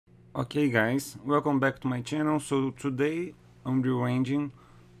Okay guys, welcome back to my channel. So today Unreal Engine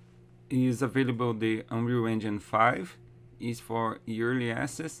is available. The Unreal Engine 5 is for early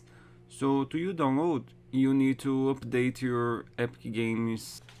access. So to you download, you need to update your Epic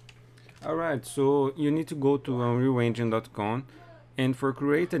Games. Alright, so you need to go to unrealengine.com, and for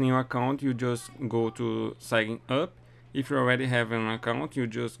create a new account you just go to sign up. If you already have an account, you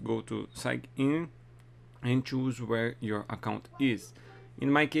just go to sign in and choose where your account is. In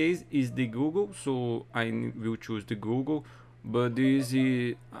my case is the Google, so I will choose the Google, but this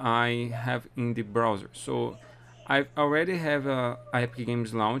is I have in the browser. So I already have a Epic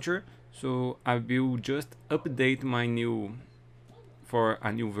Games launcher, so I will just update my new for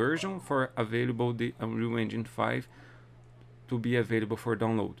a new version for available the Unreal Engine 5 to be available for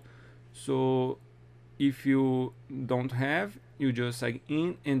download. So if you don't have, you just sign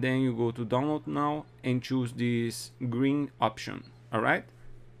in and then you go to download now and choose this green option. All right,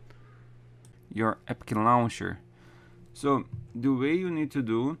 your Epic launcher. So the way you need to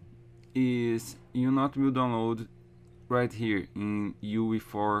do is you not will download right here in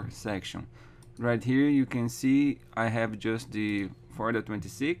UE4 section. Right here you can see I have just the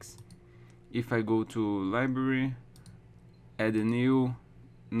 4.26. If I go to library, add a new,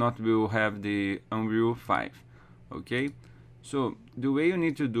 not will have the Unreal 5. Okay, so the way you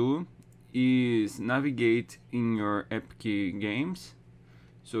need to do is navigate in your Epic Games.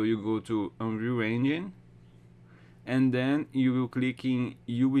 So you go to Unreal Engine and then you will click in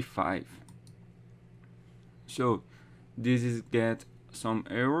UE5. So this is get some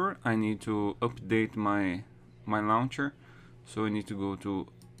error. I need to update my launcher, so I need to go to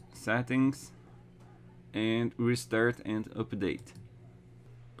settings and restart and update.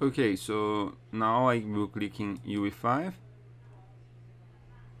 Okay, so now I will click in UE5,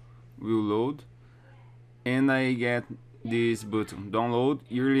 will load, and I get this button, download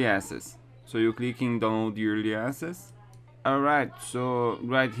early access. So you click in download early access. Alright, so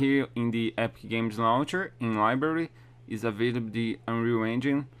right here in the Epic Games launcher in library is available the Unreal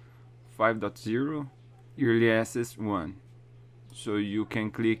Engine 5.0 early access 1. So you can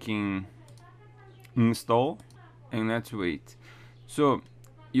click in install and let's wait. So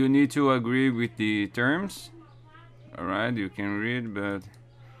you need to agree with the terms. Alright, you can read, but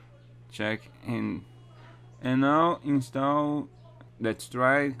check and now install. Let's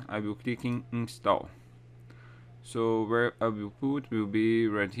try. I will click in install. So where I will put will be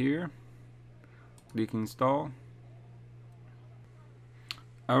right here. Click install.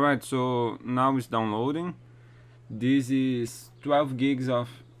 Alright, so now it's downloading. This is 12 gigs of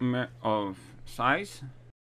size.